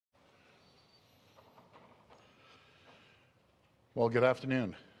Well, good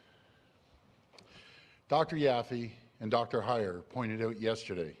afternoon. Dr. Yaffe and Dr. Heyer pointed out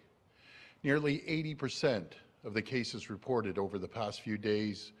yesterday, nearly 80% of the cases reported over the past few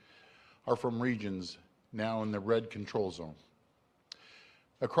days are from regions now in the red control zone.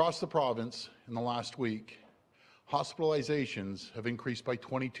 Across the province in the last week, hospitalizations have increased by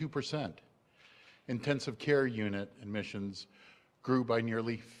 22%. Intensive care unit admissions grew by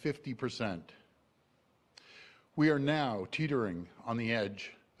nearly 50%. We are now teetering on the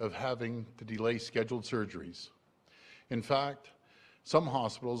edge of having to delay scheduled surgeries. In fact, some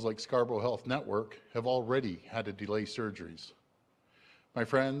hospitals like Scarborough Health Network have already had to delay surgeries. My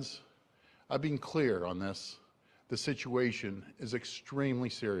friends, I've been clear on this. The situation is extremely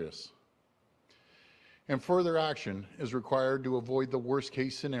serious. And further action is required to avoid the worst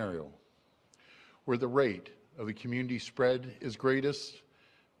case scenario, where the rate of the community spread is greatest,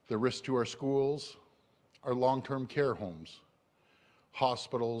 the risk to our schools, our long-term care homes,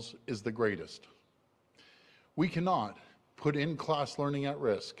 hospitals is the greatest. We cannot put in-class learning at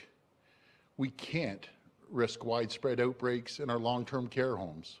risk. We can't risk widespread outbreaks in our long-term care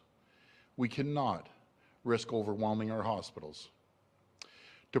homes. We cannot risk overwhelming our hospitals.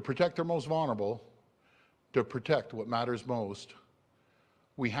 To protect our most vulnerable, to protect what matters most,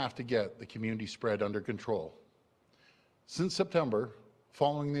 we have to get the community spread under control. Since September,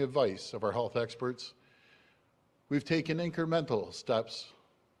 following the advice of our health experts, we've taken incremental steps.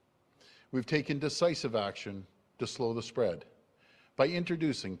 We've taken decisive action to slow the spread by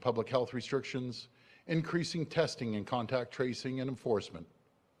introducing public health restrictions, increasing testing and contact tracing and enforcement.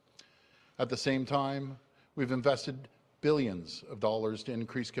 At the same time, we've invested billions of dollars to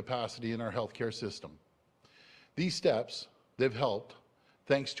increase capacity in our healthcare system. These steps, they've helped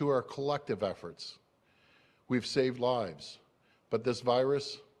thanks to our collective efforts. We've saved lives, but this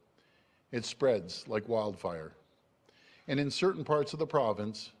virus, it spreads like wildfire. And in certain parts of the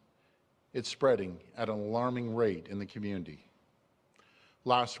province, it's spreading at an alarming rate in the community.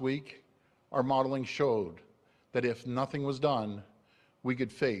 Last week, our modeling showed that if nothing was done, we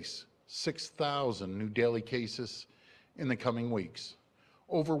could face 6,000 new daily cases in the coming weeks,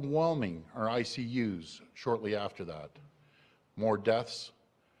 overwhelming our ICUs shortly after that. More deaths,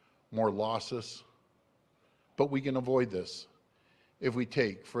 more losses, but we can avoid this if we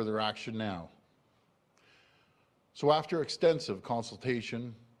take further action now. So after extensive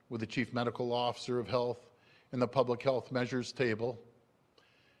consultation with the Chief Medical Officer of Health and the Public Health Measures Table,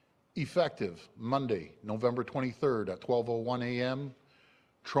 effective Monday, November 23rd at 12:01 a.m.,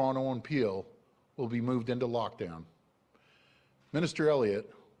 Toronto and Peel will be moved into lockdown. Minister Elliott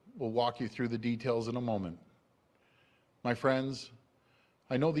will walk you through the details in a moment. My friends,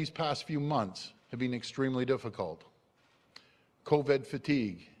 I know these past few months have been extremely difficult. COVID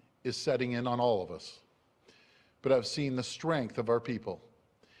fatigue is setting in on all of us, but I've seen the strength of our people,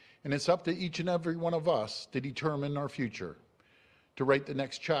 and it's up to each and every one of us to determine our future, to write the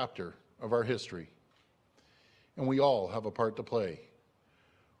next chapter of our history. And we all have a part to play.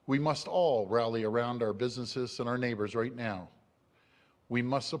 We must all rally around our businesses and our neighbors right now. We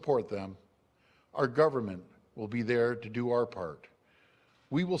must support them. Our government will be there to do our part.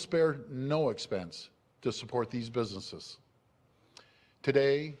 We will spare no expense to support these businesses.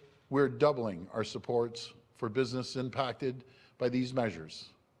 Today, we're doubling our supports for business impacted by these measures.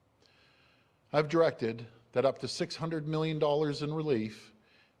 I've directed that up to $600 million in relief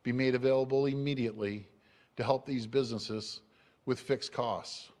be made available immediately to help these businesses with fixed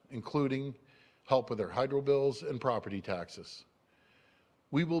costs, including help with their hydro bills and property taxes.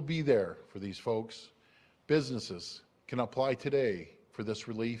 We will be there for these folks. Businesses can apply today for this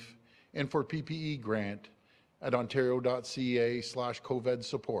relief and for PPE grant at ontario.ca/COVID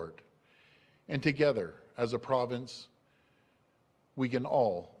support. And together, as a province, we can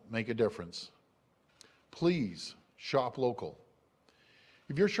all make a difference. Please shop local.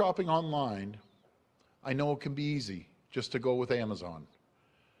 If you're shopping online, I know it can be easy just to go with Amazon.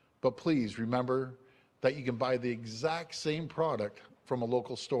 But please remember that you can buy the exact same product from a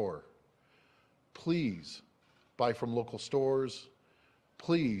local store. Please buy from local stores.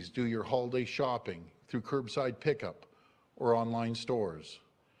 Please do your holiday shopping through curbside pickup or online stores.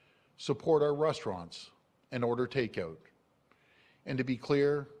 Support our restaurants and order takeout. And to be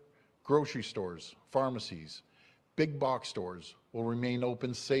clear, grocery stores, pharmacies, big box stores will remain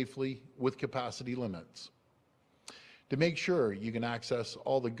open safely with capacity limits to make sure you can access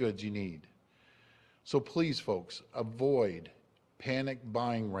all the goods you need. So please, folks, avoid panic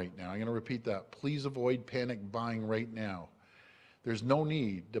buying right now. I'm going to repeat that. Please avoid panic buying right now. There's no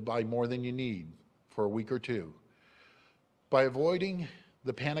need to buy more than you need for a week or two. By avoiding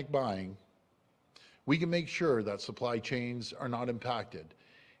the panic buying, We can make sure that supply chains are not impacted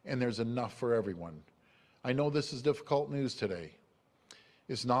and there's enough for everyone. I know this is difficult news today.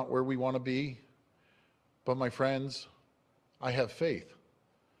 It's not where we want to be, but my friends, I have faith.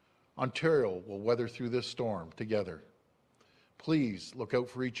 Ontario will weather through this storm together. Please look out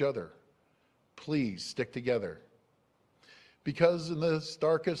for each other. Please stick together. Because in this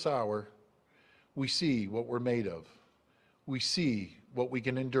darkest hour, we see what we're made of. We see what we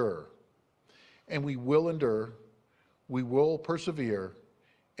can endure. And we will endure, we will persevere,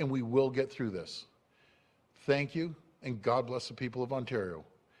 and we will get through this. Thank you, and God bless the people of Ontario.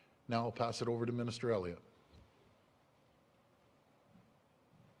 Now I'll pass it over to Minister Elliott.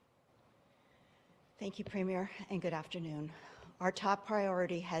 Thank you, Premier, and good afternoon. Our top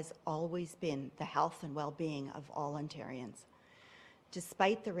priority has always been the health and well-being of all Ontarians.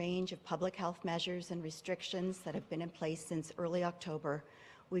 Despite the range of public health measures and restrictions that have been in place since early October,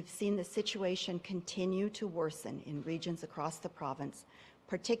 we've seen the situation continue to worsen in regions across the province,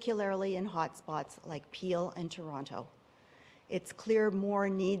 particularly in hotspots like Peel and Toronto. It's clear more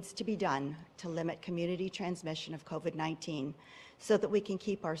needs to be done to limit community transmission of COVID-19 so that we can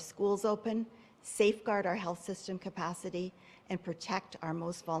keep our schools open, safeguard our health system capacity, and protect our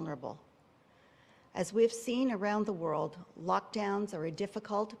most vulnerable. As we've seen around the world, lockdowns are a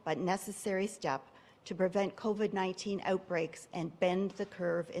difficult but necessary step to prevent COVID-19 outbreaks and bend the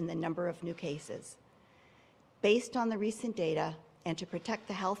curve in the number of new cases. Based on the recent data, and to protect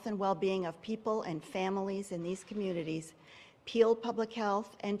the health and well-being of people and families in these communities, Peel Public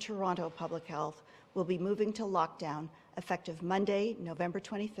Health and Toronto Public Health will be moving to lockdown effective Monday, November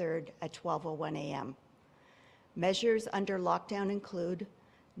 23rd at 12:01 a.m. Measures under lockdown include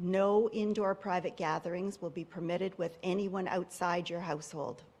no indoor private gatherings will be permitted with anyone outside your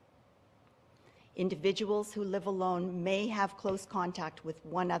household. Individuals who live alone may have close contact with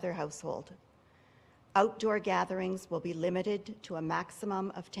one other household. Outdoor gatherings will be limited to a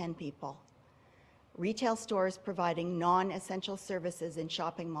maximum of 10 people. Retail stores providing non-essential services in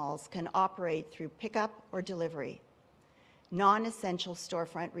shopping malls can operate through pickup or delivery. Non-essential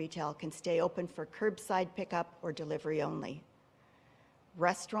storefront retail can stay open for curbside pickup or delivery only.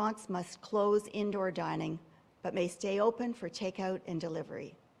 Restaurants must close indoor dining, but may stay open for takeout and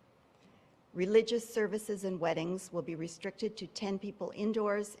delivery. Religious services and weddings will be restricted to 10 people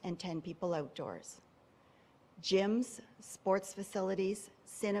indoors and 10 people outdoors. Gyms, sports facilities,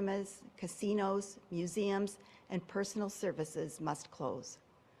 cinemas, casinos, museums, and personal services must close.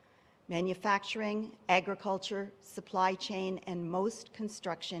 Manufacturing, agriculture, supply chain, and most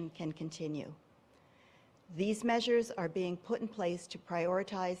construction can continue. These measures are being put in place to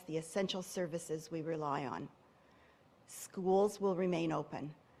prioritize the essential services we rely on. Schools will remain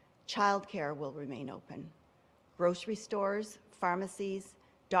open. Childcare will remain open. Grocery stores, pharmacies,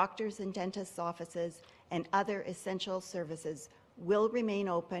 doctors and dentists' offices, and other essential services will remain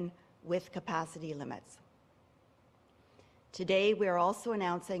open with capacity limits. Today, we are also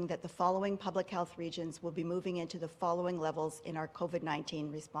announcing that the following public health regions will be moving into the following levels in our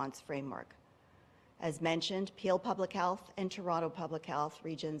COVID-19 response framework. As mentioned, Peel Public Health and Toronto Public Health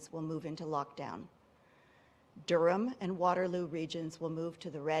regions will move into lockdown. Durham and Waterloo regions will move to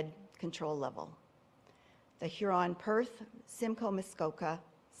the red control level. The Huron-Perth, Simcoe-Muskoka,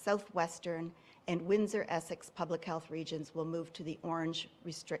 Southwestern, and Windsor-Essex Public Health regions will move to the orange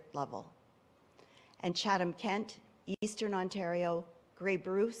restrict level. And Chatham-Kent, Eastern Ontario, Grey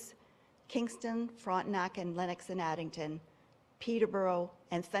Bruce, Kingston, Frontenac and Lennox and Addington, Peterborough,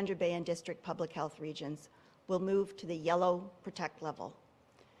 and Thunder Bay and District Public Health regions will move to the yellow protect level.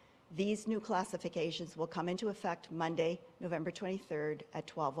 These new classifications will come into effect Monday, November 23rd at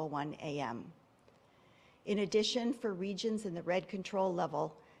 12:01 a.m. In addition, for regions in the red control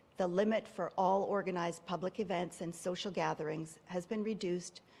level, the limit for all organized public events and social gatherings has been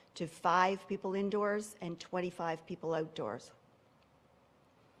reduced to 5 people indoors and 25 people outdoors.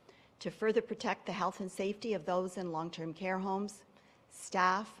 To further protect the health and safety of those in long-term care homes,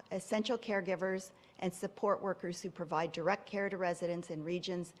 staff, essential caregivers, and support workers who provide direct care to residents in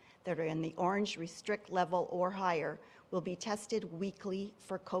regions that are in the orange restrict level or higher will be tested weekly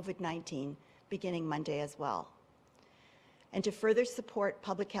for COVID-19 beginning Monday as well. And to further support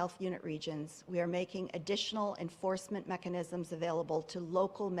public health unit regions, we are making additional enforcement mechanisms available to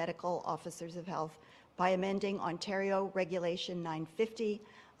local medical officers of health by amending Ontario Regulation 950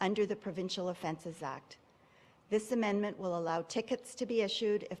 under the Provincial Offences Act. This amendment will allow tickets to be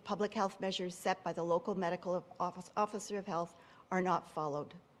issued if public health measures set by the local medical officer of health are not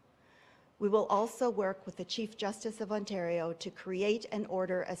followed. We will also work with the Chief Justice of Ontario to create an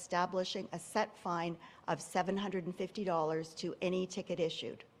order establishing a set fine of $750 to any ticket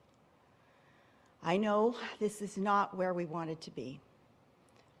issued. I know this is not where we wanted to be,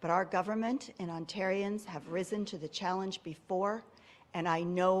 but our government and Ontarians have risen to the challenge before, and I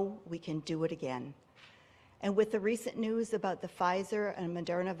know we can do it again. And with the recent news about the Pfizer and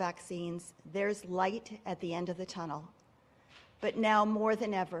Moderna vaccines, there's light at the end of the tunnel. But now more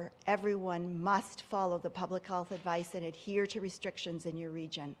than ever, everyone must follow the public health advice and adhere to restrictions in your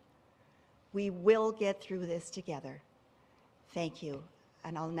region. We will get through this together. Thank you.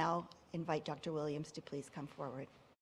 And I'll now invite Dr. Williams to please come forward.